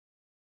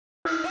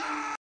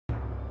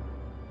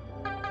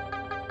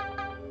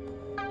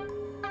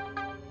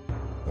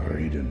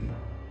Raiden.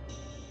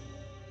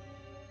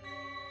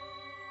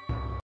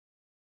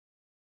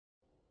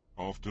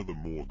 After the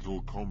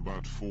Mortal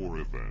Kombat 4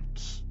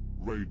 events,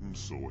 Raiden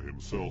saw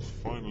himself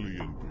finally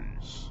in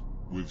peace,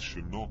 with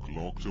Shinnok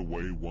locked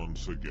away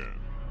once again.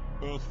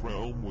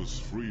 Earthrealm was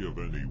free of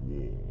any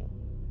war,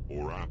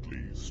 or at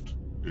least,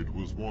 it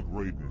was what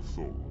Raiden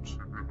thought.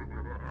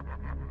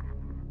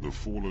 The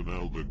fallen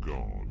Elder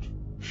God,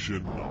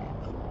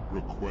 Shinnok,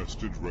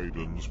 requested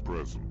Raiden's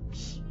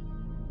presence.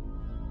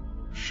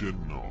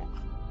 Shinnok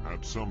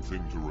had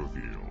something to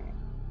reveal.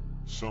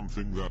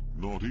 Something that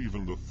not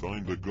even the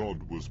Thunder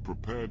God was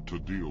prepared to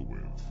deal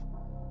with.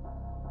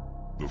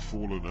 The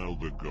fallen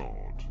Elder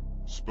God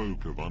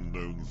spoke of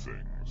unknown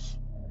things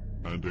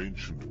and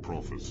ancient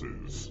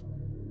prophecies.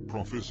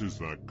 Prophecies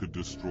that could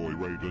destroy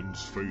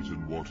Raiden's fate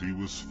and what he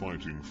was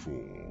fighting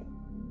for.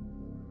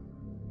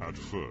 At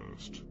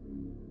first,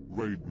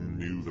 Raiden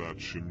knew that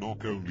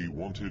Shinnok only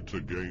wanted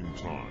to gain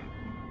time,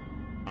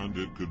 and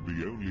it could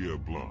be only a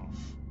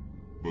bluff.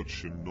 But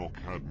Shinnok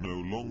had no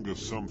longer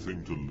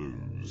something to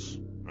lose,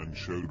 and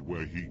showed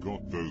where he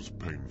got those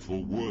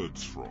painful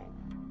words from.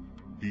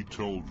 He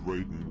told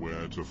Raiden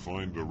where to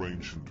find an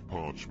ancient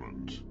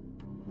parchment,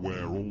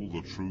 where all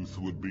the truth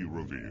would be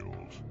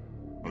revealed.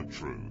 A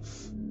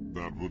truth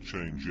that would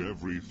change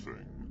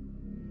everything,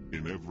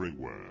 in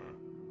everywhere.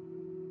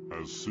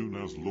 As soon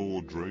as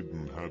Lord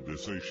Raiden had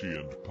this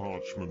ancient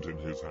parchment in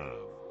his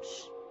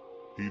hands,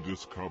 he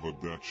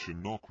discovered that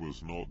Shinnok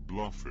was not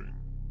bluffing.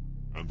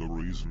 And the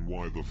reason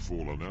why the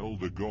fallen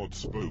Elder God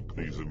spoke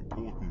these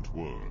important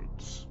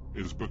words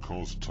is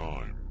because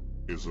time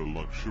is a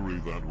luxury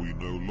that we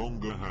no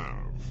longer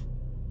have.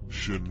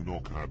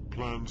 Shinnok had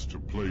plans to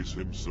place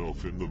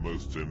himself in the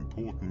most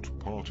important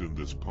part in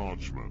this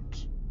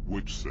parchment,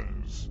 which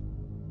says,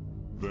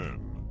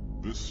 "Then,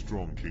 this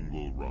strong king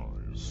will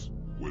rise.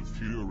 With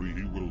fury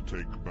he will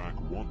take back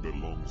what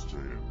belongs to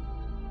him.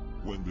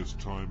 When this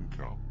time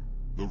comes,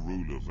 the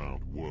ruler of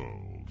that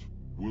world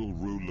will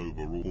rule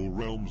over all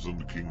realms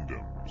and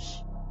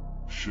kingdoms."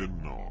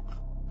 Shinnok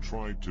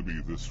tried to be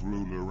this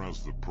ruler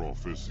as the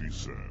prophecy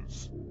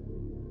says.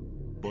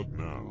 But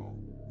now,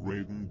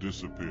 Raiden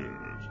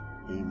disappeared.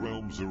 All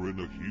realms are in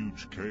a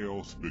huge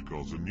chaos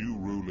because a new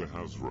ruler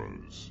has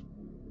rose.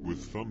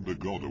 With Thunder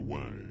God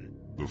away,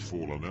 the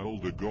fallen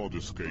Elder God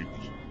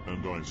escaped,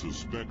 and I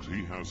suspect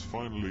he has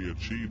finally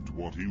achieved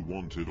what he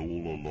wanted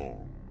all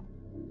along.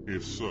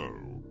 If so,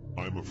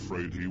 I'm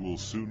afraid he will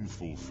soon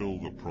fulfill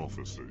the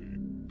prophecy.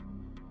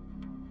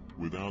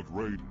 Without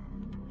Raiden,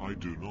 I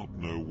do not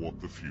know what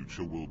the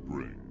future will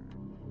bring.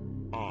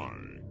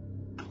 I,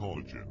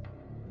 Kojin,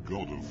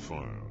 God of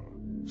Fire,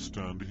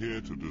 stand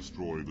here to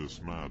destroy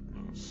this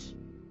madness.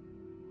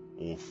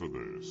 Or for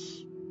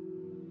this,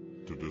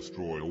 to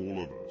destroy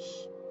all of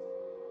us.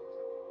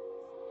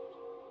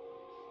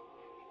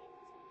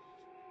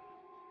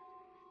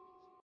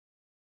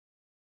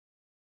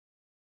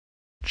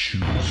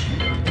 Choose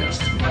your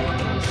destiny.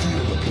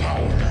 Feel the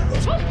power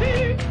of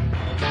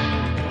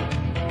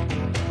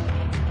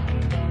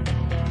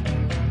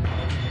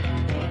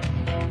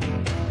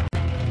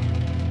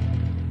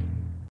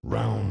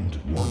Round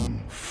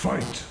 1,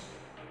 fight!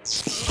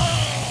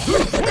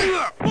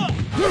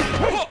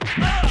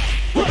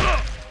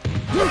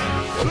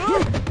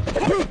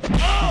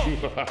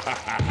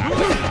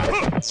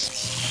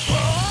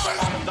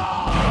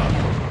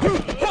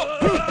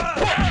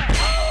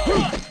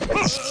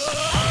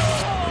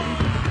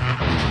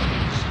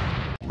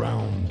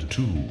 Round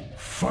 2,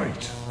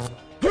 fight!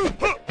 You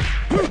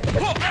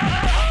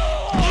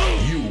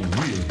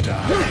will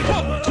die!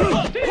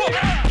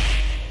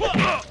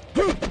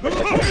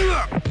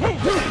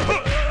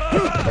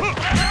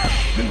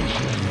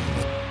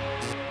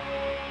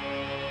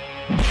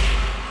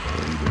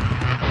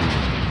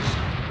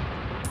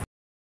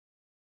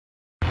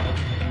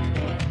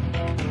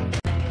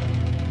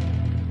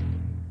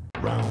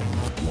 Round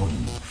 1,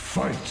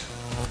 fight!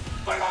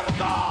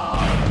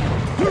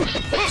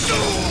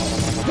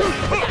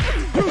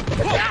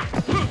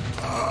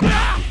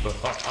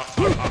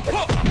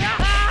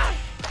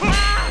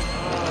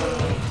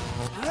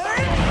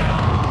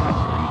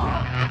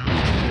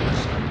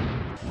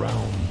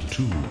 Round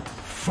 2,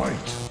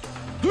 fight!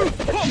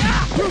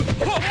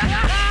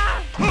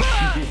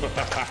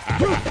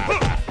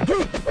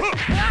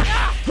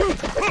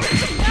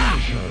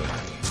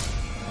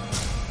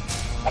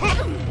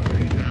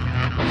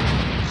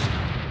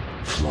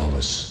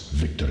 Flawless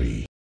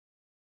victory.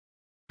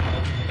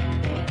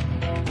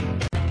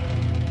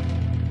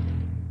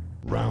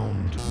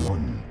 Round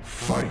 1,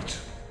 fight!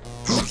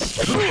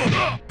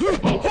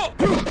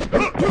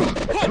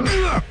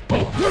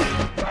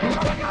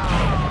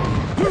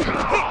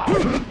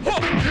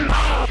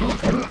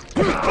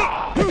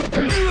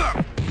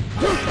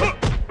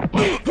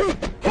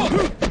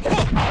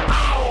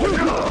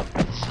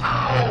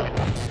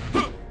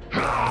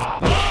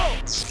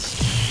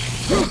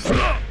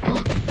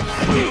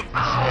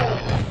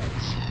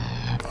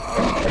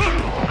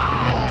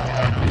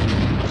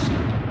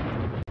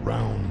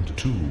 Round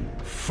 2,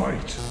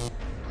 fight!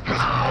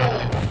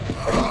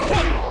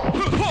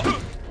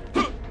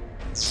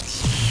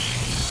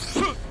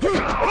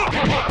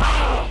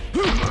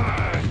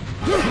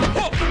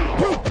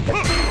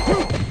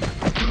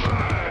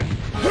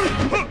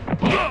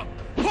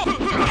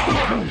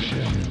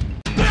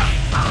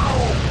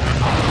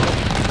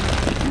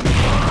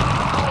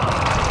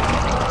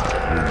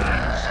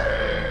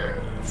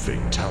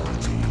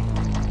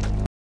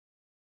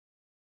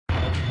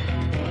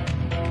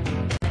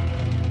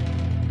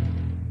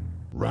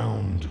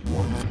 Round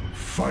one,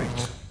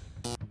 fight!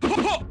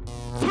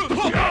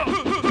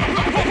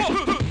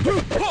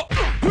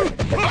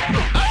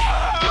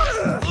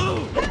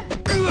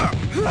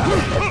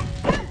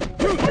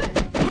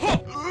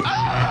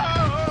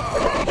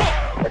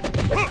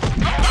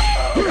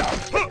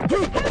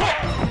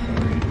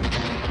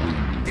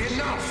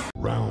 Enough!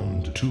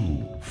 Round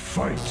two,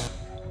 fight!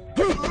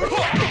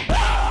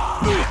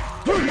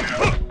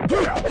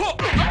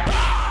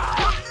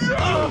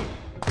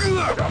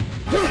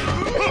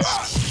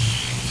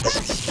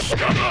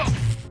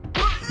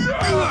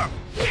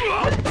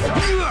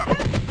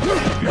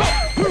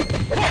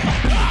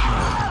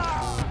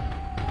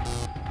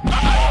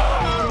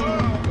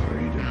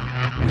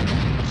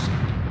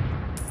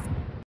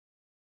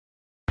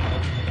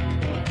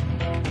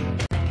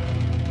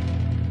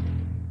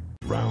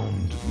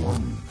 Round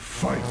one,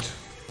 fight!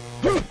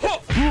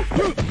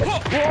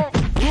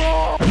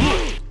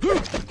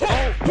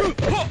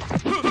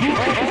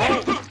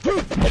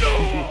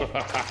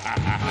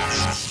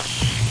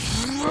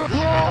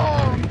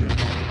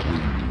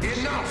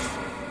 Enough!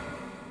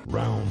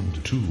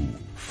 Round two,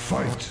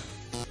 fight!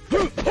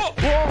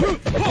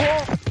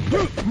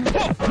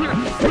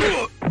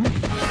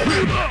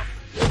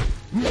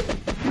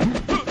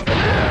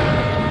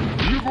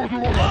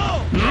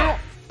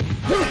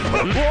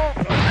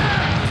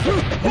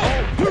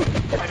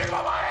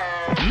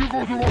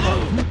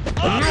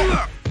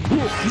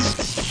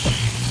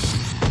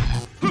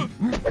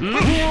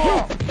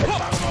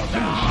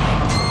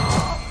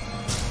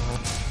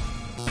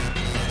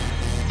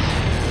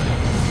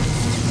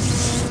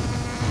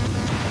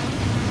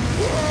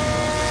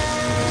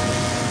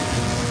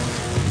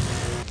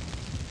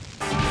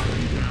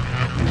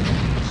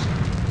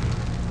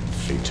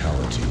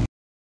 Fatality.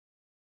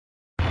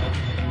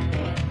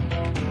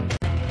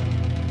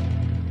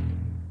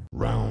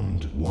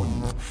 Round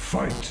one,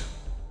 fight!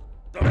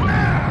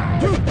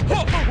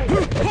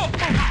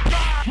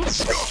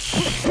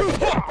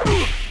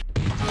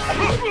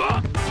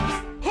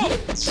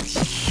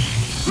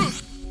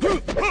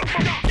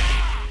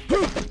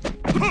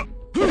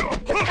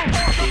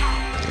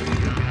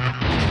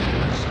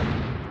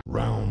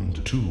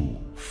 Round two,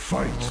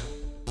 fight!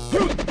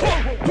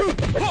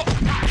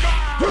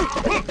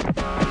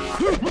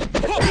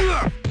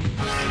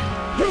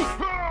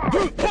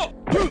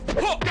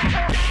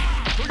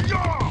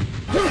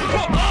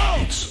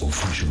 It's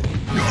official.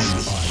 You are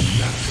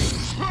nothing.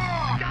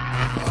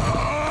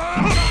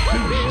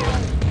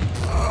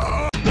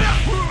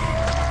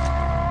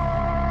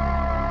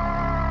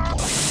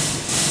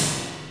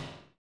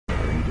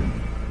 Raiden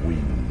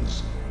wins.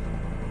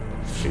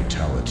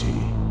 Fatality.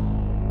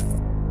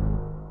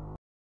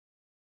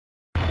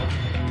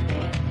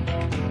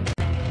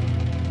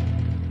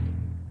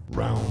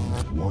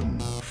 Round one,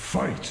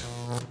 fight!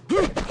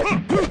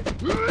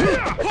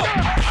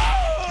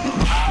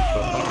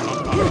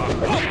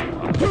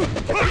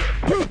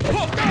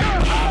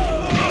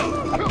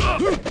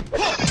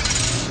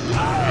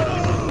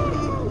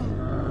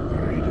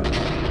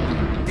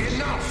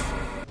 Enough!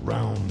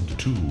 Round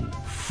two,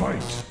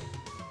 fight!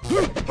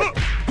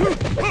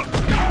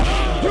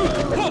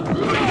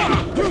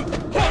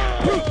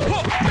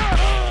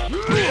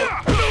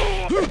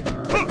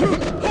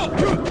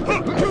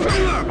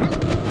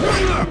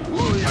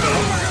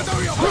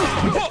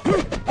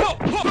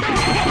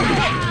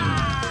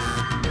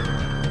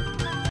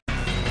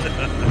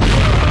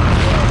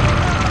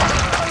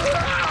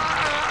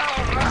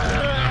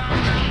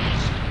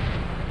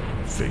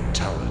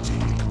 Fatality.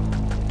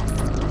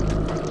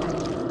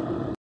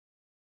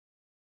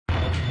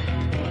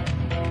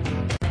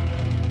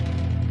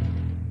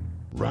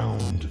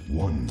 Round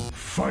one,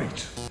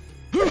 fight!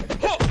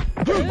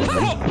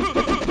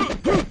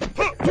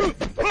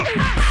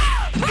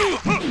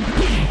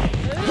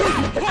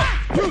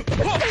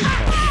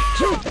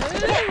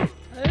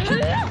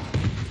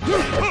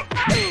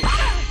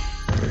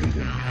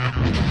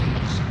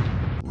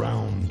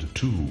 Round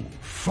two,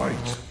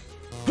 fight!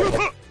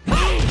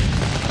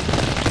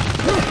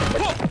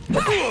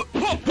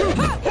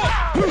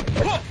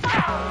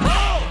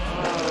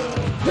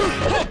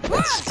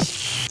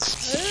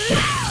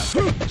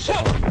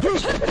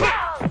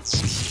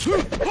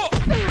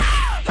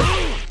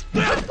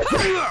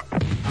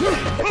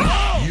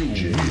 You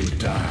will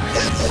die.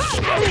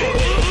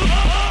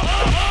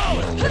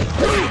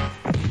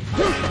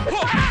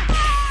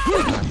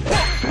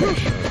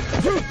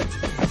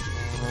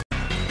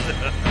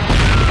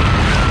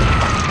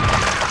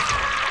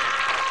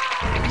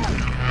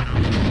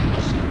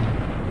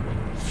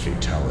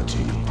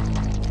 Fatality.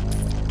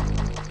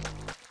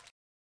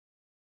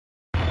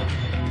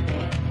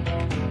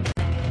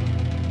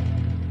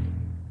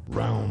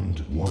 Round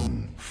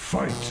one,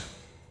 fight!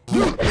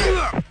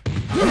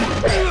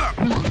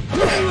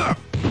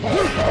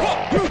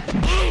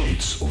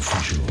 It's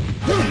official.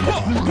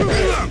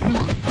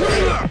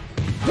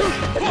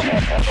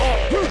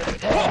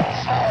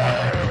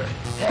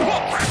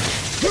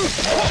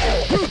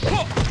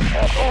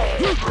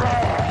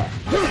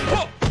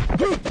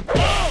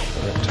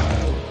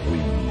 Reptile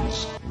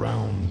wins.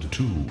 Round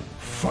two,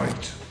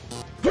 fight!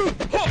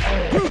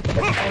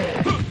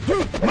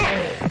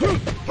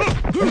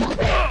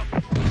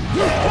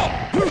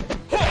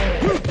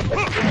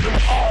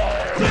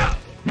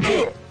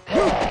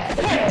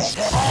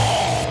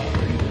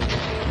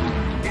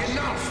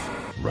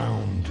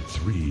 Round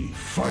 3,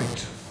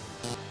 fight!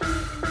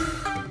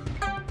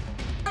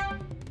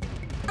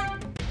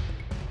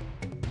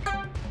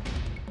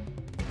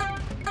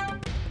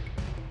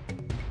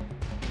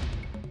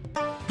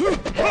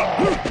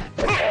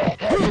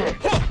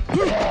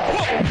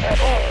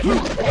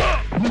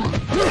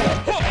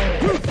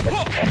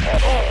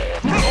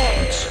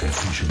 It's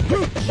official. You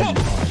are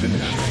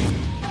finished.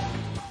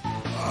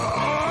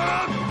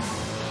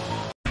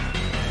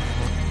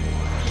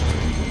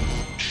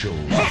 Show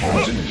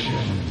definition.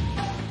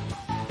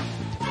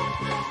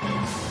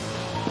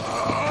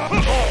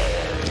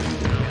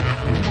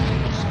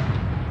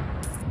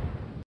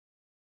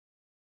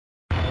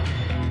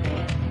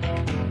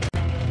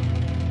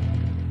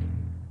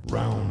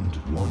 Round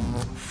 1,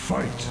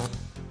 fight!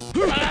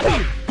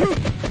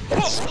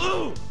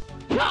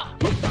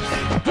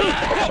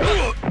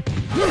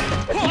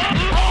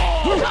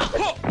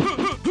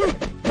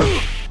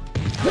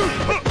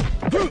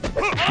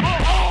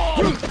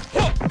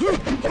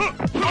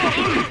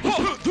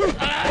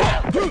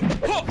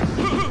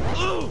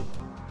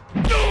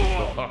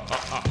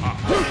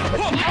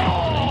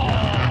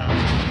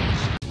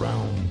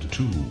 Round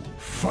 2,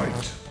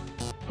 fight!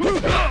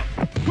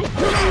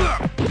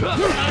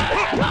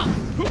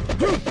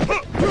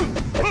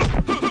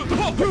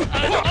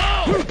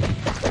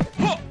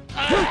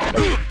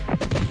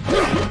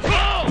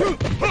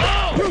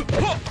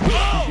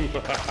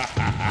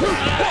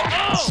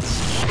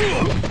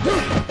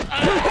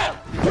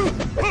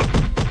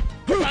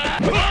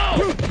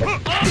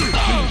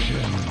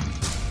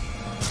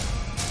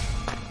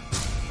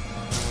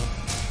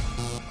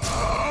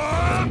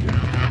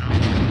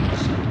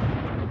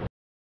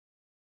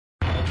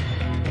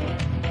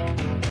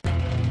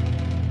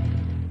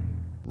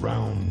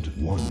 Round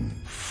 1,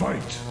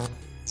 fight!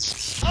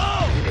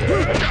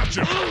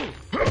 Gotcha!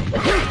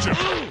 Gotcha!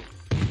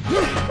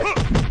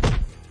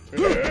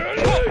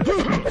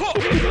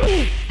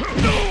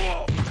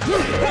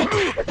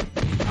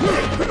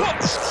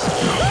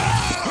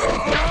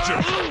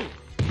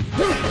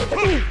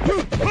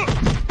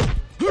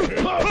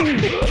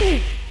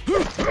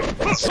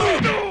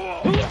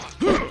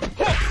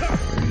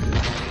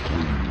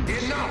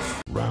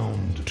 Enough!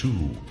 Round 2,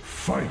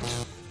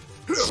 fight!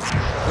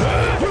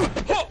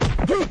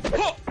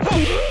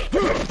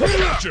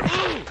 Gotcha!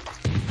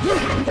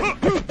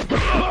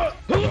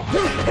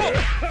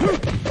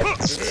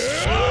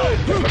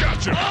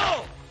 Gotcha!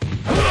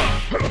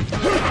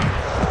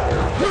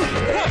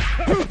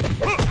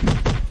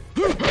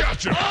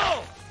 Gotcha!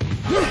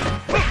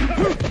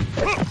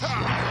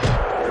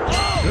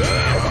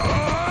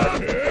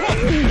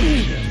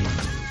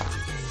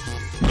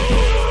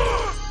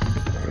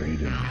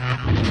 Raiden.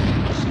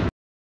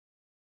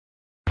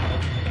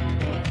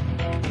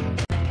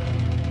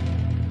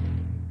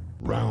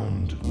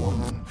 Round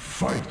 1,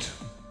 fight!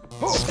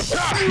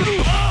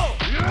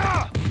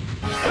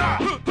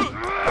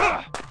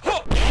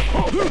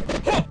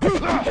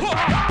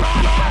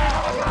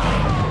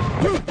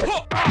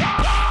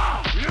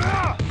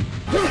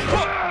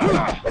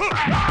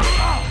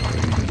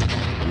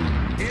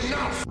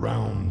 Enough!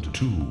 Round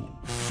 2,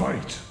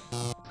 fight!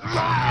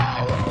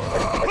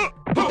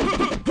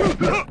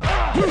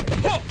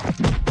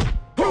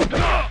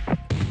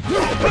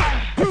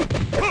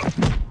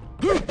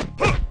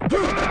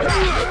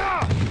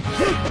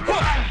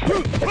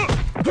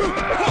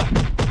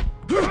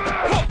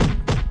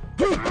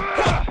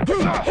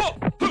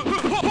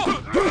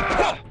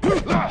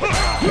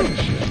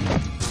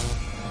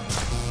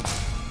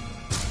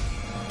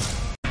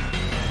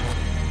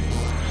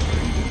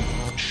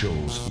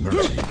 Shows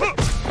mercy.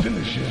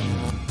 Finish him.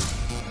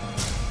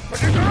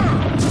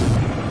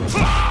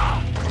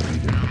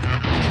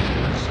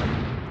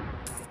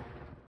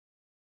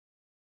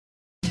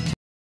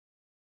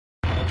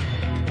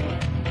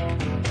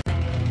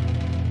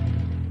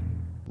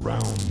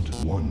 Round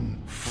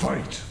 1,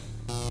 fight!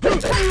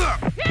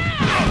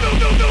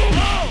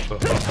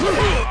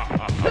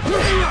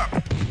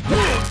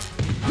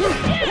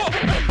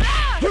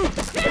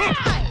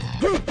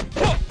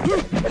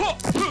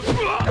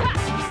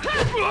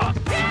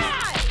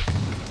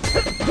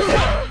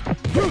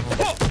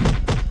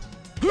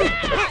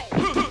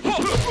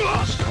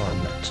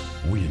 Scarlet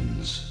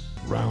wins.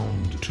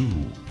 Round 2,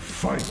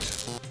 fight!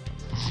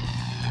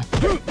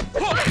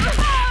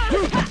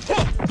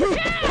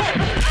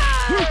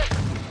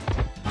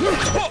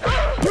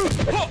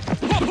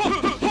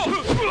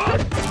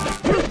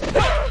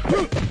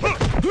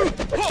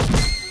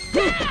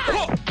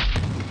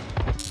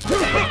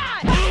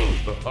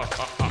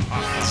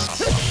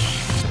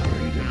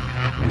 Raiden.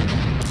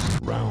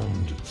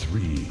 Round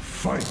 3,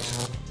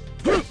 fight!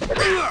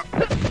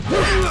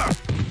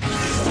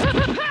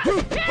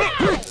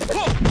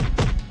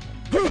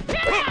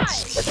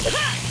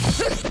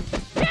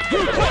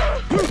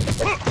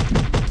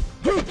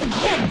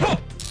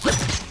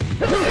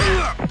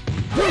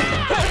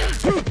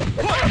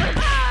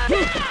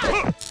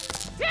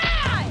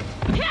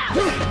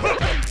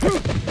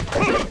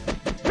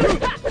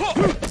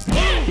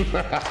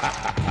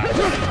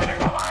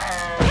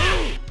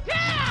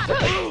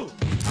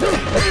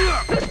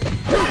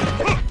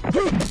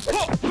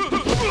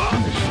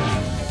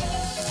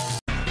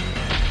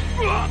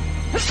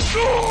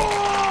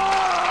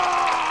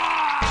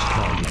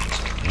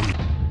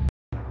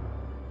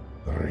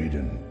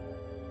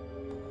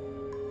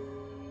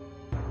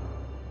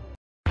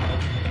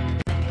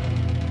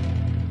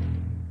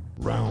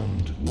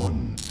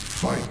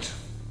 fight.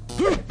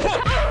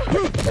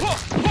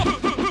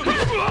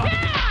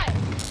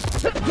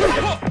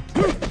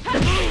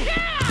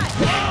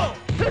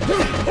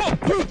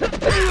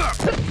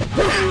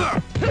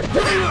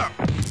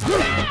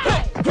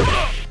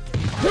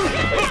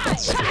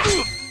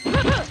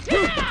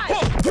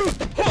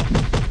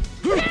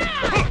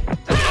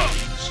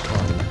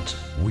 Scarlet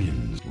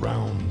wins.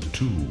 Round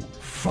 2,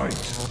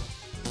 fight.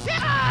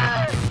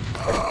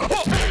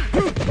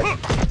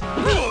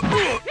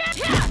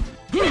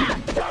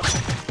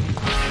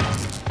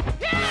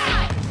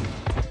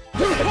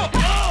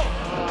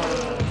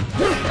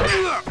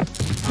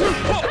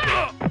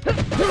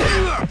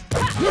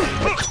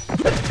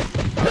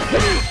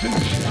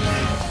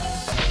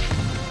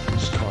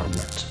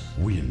 Scarlet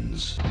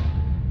wins.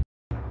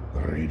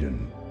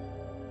 Raiden.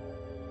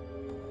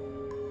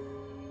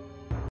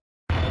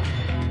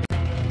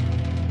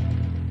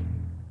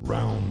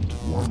 Round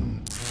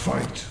 1,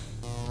 fight.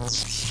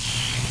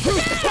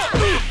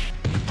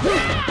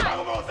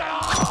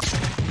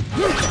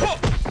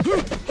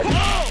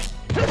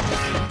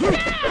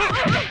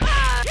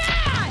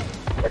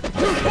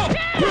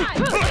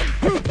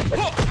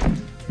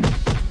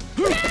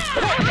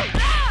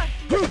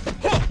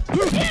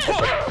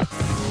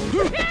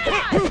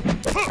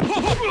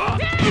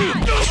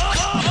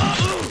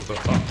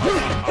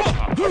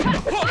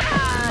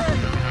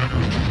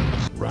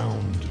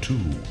 Round 2,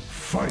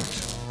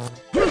 fight.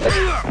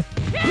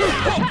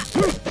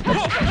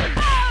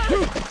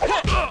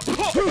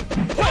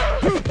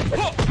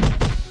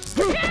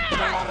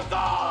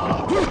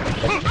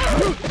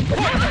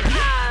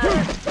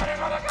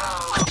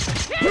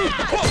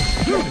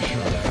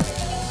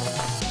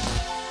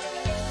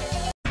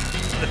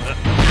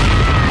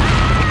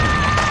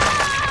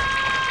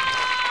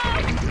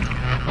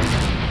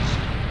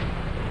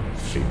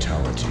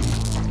 Fatality.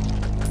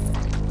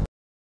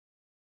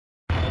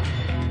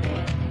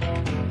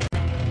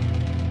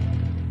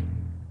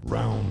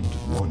 Round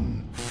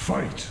 1,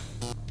 fight.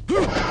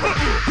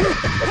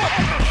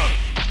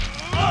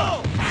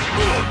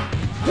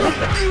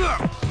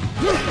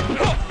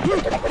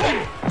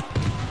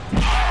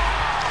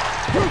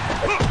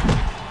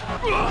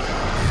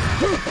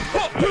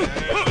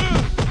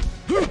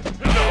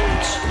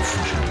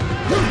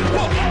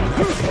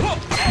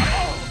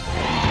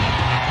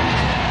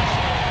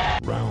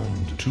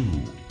 Round 2,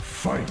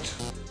 fight.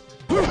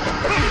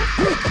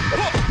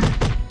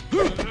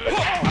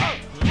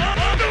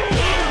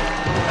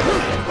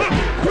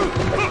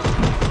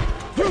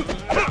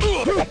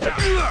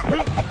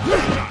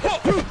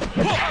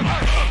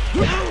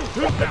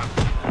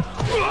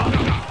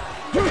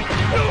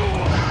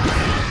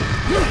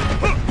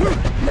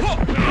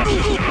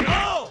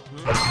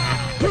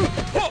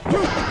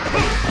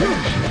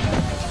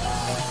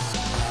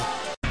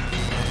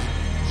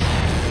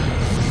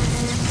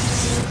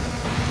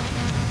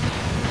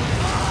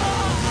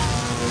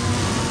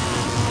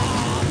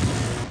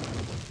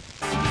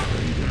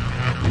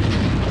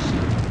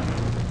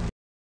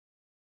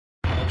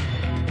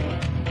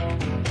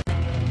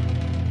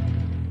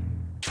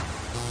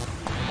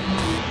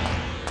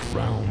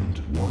 Round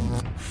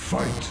 1,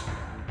 fight.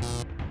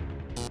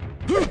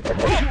 You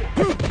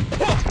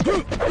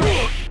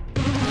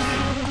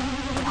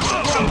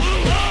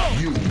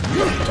will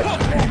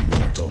die,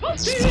 mortal. You will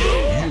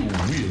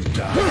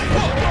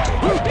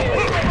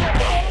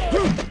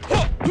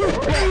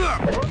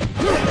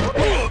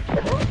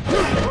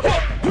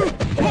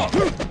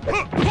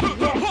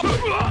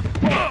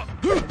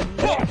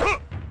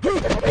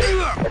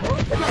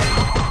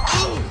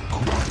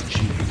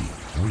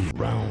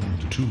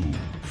Round 2,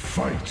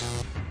 fight.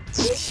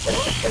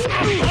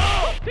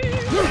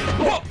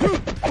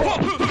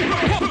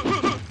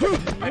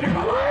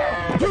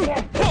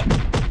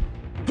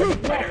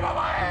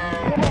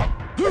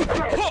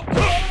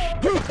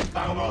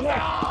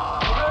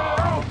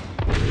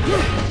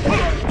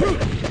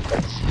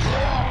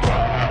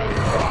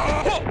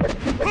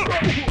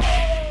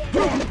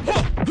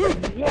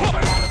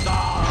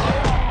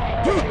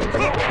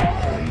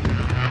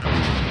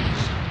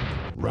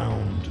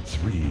 Round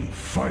 3,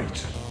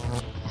 fight.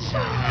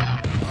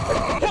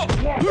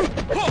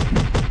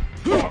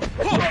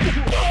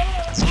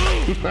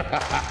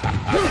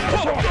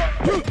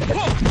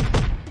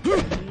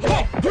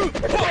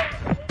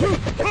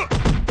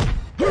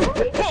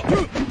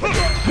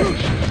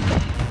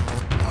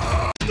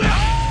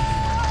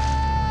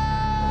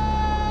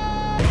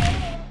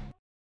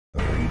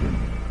 Raiden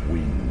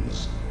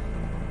wins.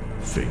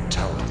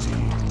 Fatality.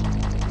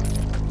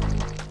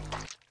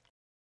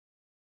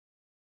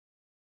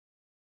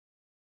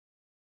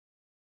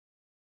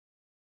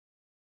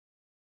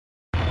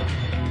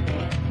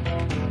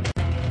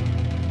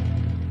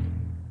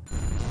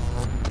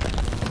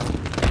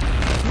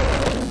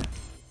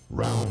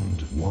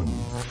 Round 1,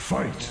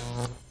 fight.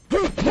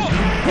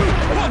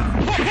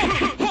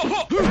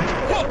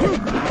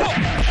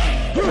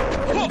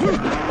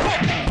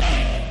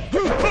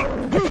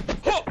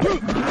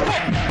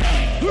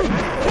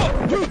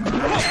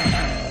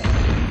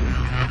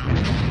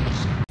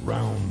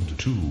 Round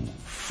 2,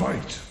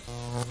 fight.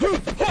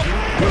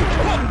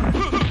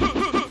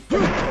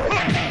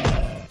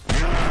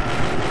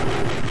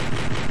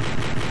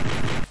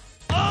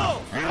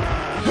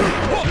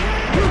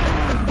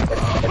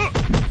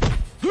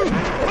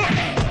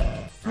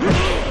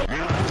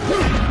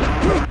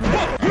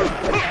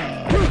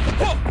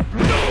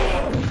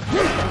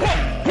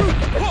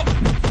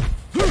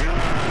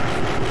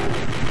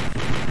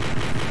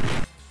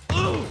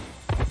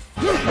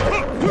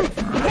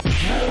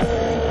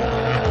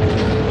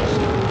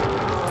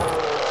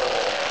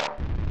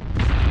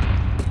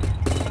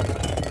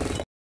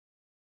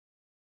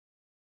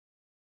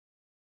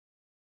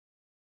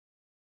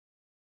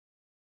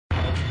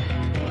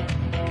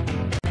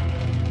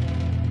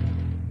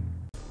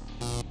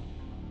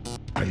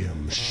 I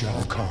am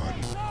Shao Kahn.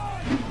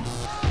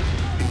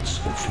 It's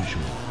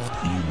official.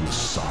 You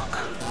suck.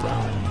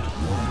 Round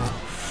 1.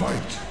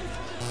 Fight!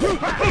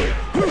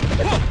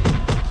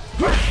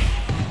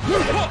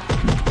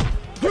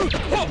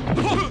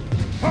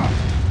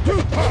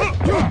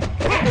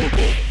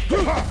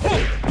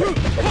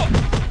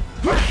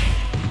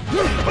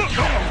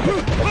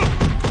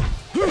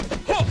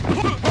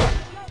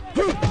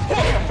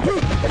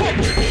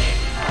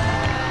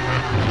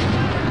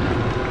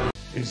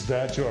 Is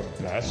that your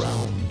best?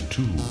 Round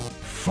 2.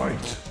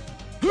 Fight!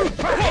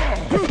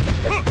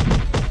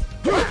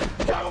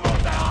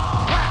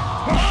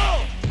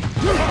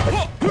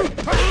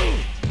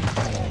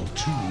 All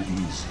too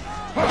easy.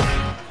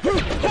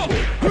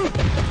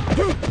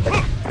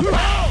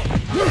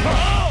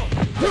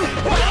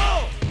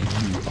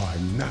 You are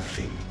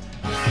nothing.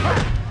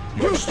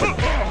 You're still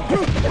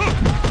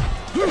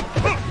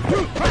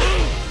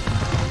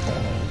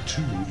all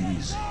too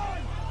easy.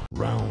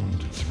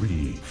 Round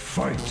 3.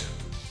 Fight!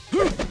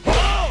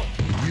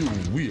 You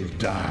will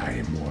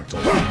die, mortal.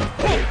 You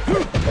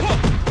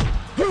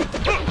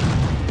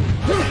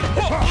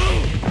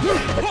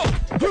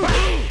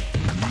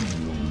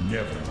will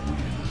never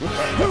win.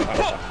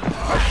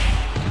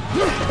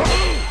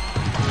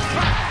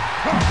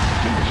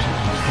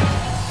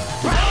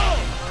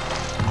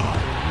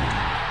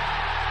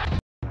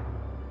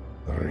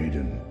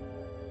 Raiden.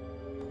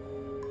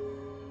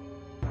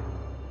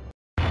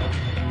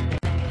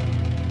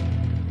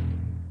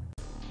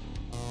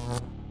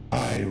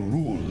 I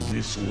rule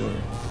this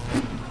world.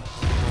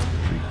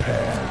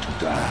 Prepare to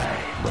die.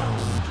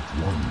 Round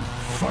 1.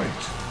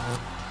 Fight!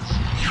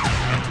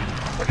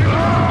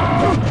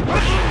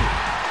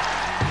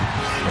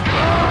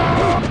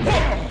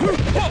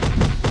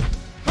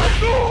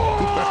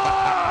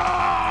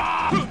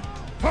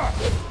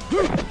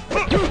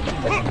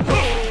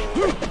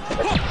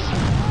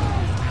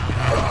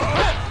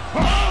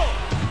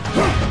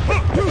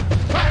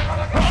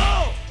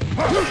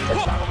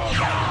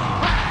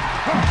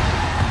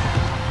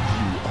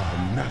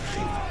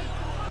 Nothing.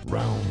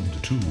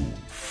 Round 2.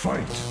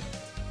 Fight!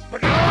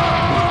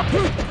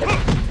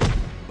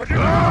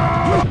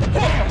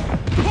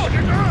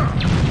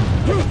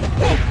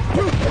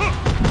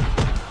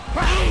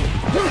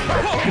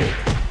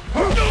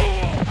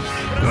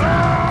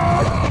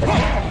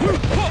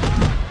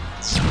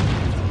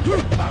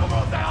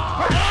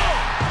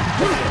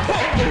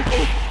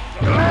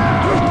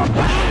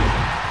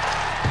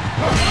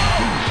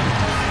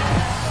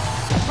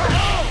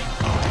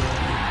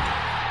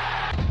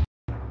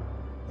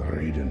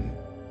 Raiden.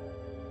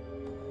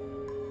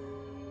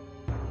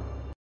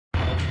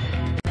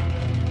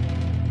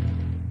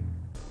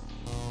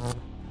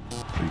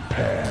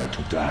 Prepare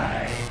to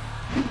die.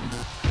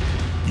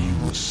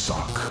 You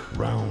suck.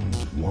 Round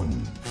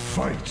 1.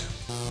 Fight!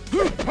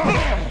 You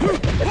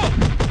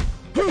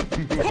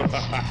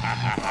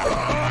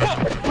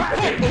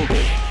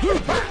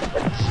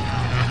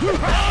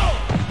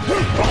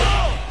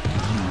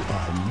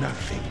are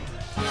nothing.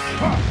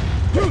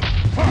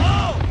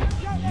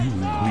 You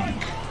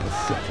weak,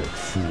 pathetic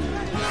fool.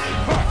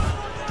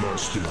 You're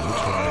still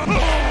trying.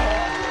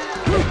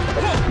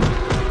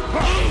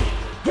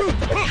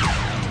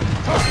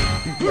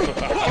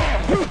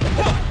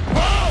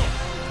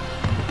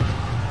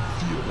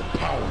 Feel the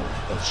power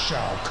of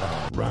Shao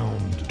Kahn.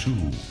 Round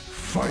 2.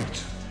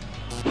 Fight!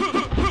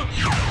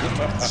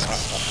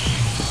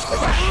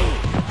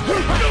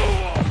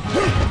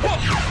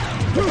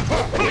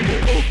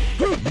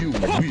 You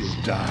will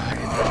die.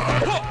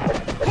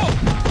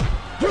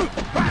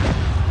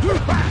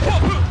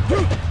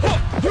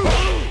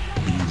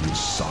 You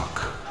suck.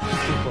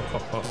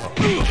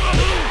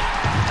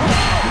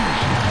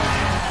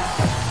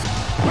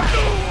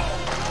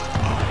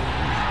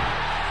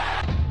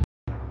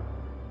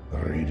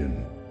 Raiden.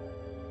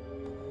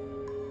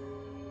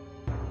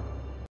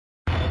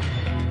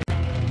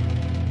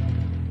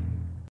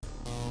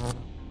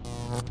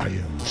 I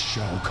am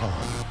Shao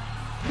Kahn.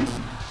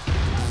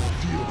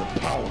 Feel the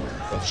power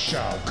of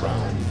Shao Kahn.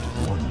 Round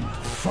 1.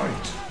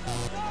 Fight!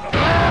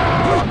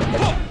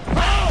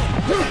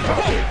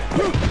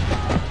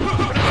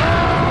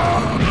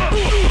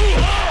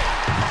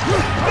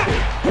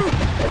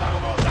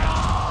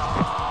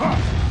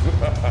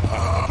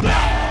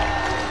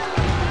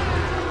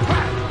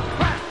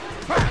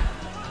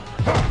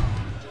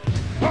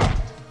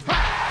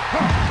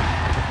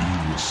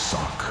 You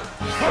suck.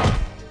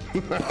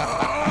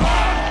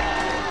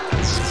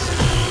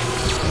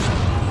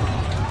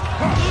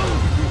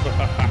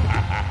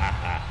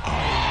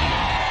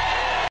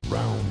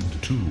 Round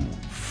 2.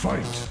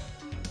 Fight!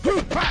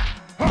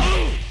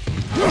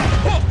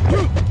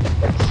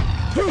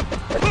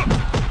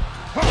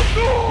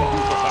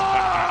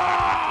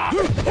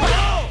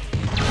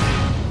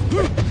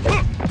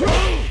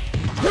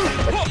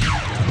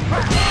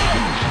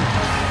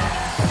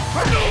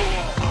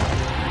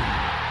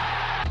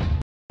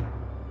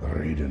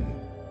 Raiden.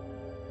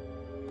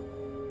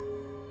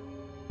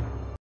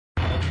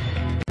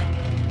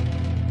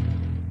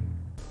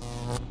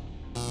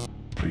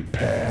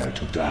 Prepare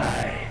to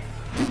die.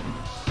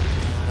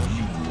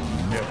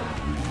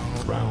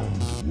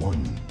 Round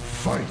 1.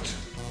 Fight!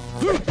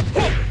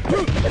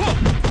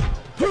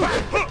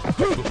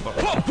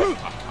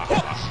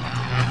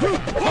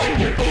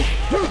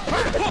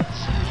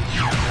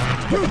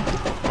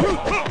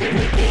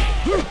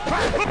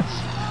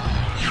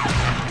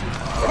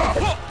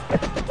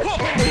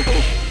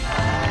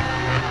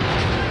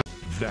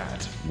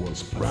 That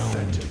was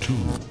round 2.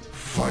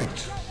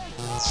 Fight!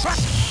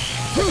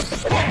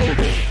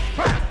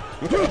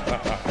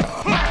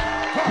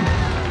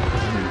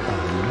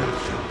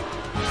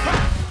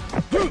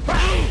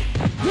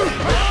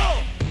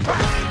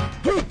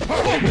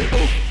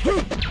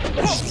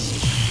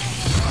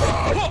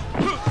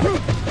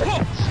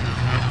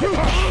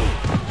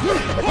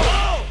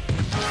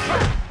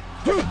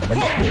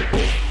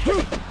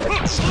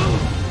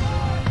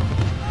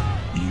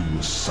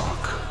 You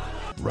suck.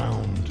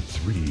 Round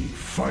 3.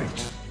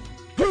 Fight!